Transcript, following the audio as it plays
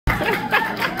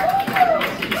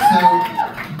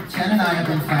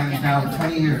now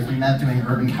 20 years. We met doing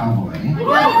Urban Cowboy. You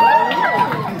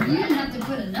didn't have to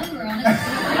put a number on it.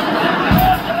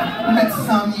 We met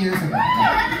some years ago.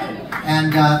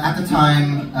 And at the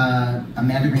time,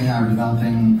 Amanda Green and I were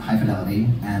developing High Fidelity,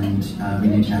 and we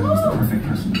knew Jenn was the perfect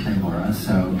person to play Laura,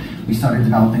 so we started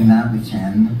developing that with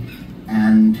Jenn.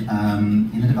 And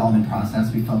in the development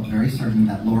process, we felt very certain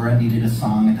that Laura needed a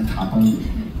song at the top of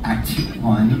Act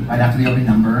 1, right after the opening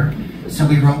number, so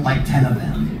we wrote like 10 of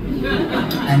them.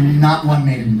 And not one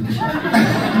made it into the show.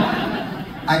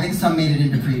 I think some made it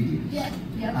into previews. Yeah.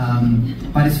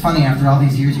 But it's funny, after all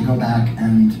these years, you go back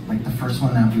and like the first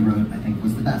one that we wrote, I think,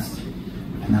 was the best.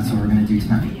 And that's what we're going to do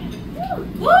tonight.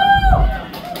 Woo!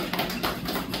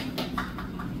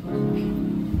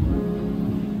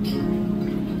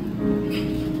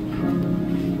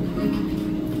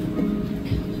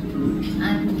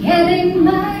 I'm getting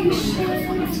my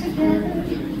shit together.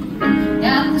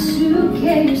 Got the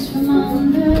suitcase from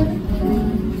under the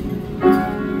bed.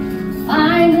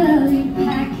 Finally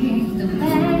packing the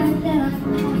bag that I've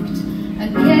packed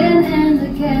again and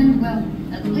again. Well,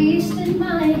 at least in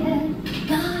my head.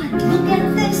 God, look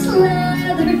at this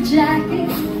leather jacket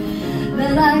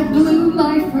that I blew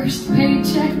my first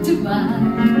paycheck to buy.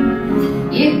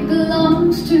 It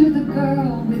belongs to the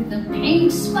girl with the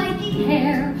pink spiky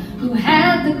hair who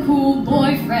had the cool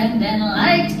boyfriend and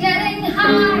liked getting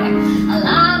high. A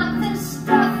lot of this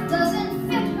stuff doesn't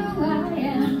fit who I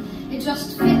am. It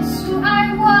just fits who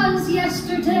I was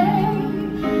yesterday.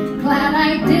 Glad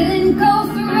I didn't go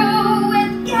through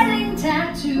with getting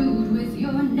tattooed with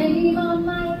your name on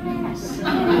my ass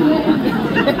anyway.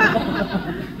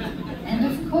 And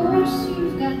of course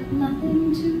you've got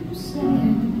nothing to say.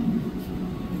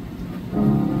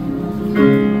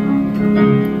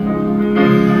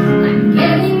 I'm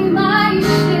getting my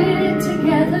shit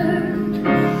together.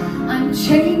 I'm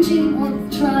changing or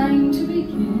trying to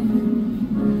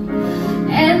begin.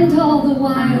 And all the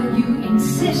while you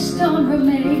insist on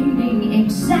remaining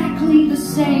exactly the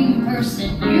same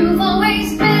person you've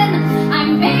always been.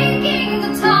 I'm making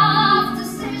the tough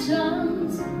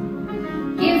decisions,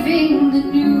 giving the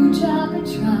new job a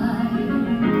try.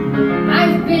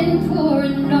 I've been poor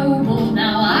and noble,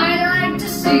 now I'd like to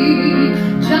see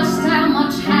just how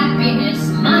much happiness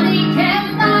money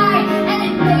can buy. And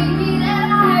it may be that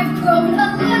I've grown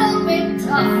a little bit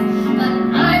tough, but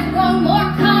I've grown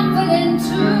more confident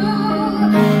too.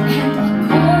 And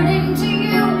according to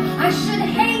you, I should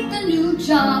hate the new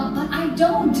job, but I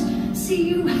don't. See,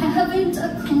 you haven't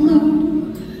a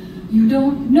clue. You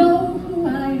don't know who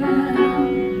I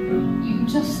am. You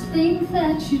just think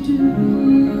that you do.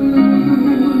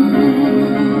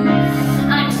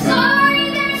 I'm sorry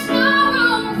there's no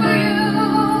room for you,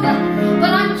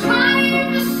 but I'm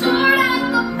trying to sort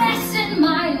out the mess in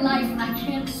my life. I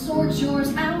can't sort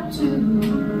yours out too.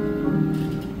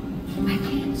 I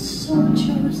can't sort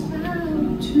yours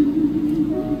out too.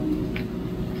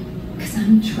 'Cause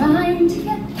I'm trying to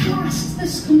get past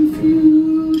this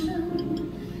confusion.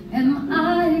 Am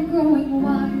I growing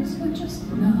wise or just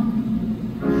numb?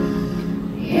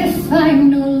 If I'm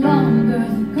no longer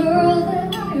the girl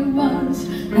that I was,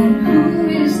 then who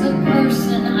is the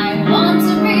person I want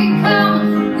to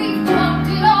become? We've talked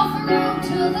it all through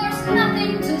till there's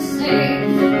nothing to say.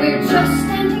 We're just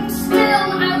standing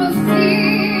still out of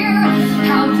fear.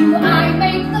 How do I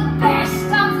make the best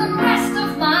of the rest of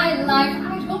my life?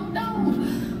 I don't know,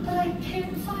 but I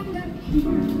can't find out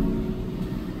here.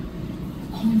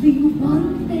 Only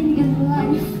one thing in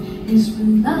life is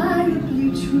reliably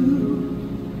true.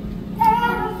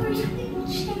 Everything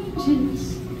changes,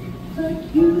 but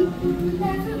you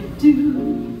never do.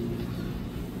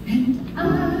 And I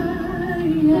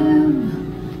am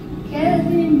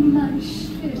getting my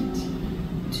shit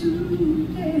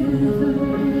together.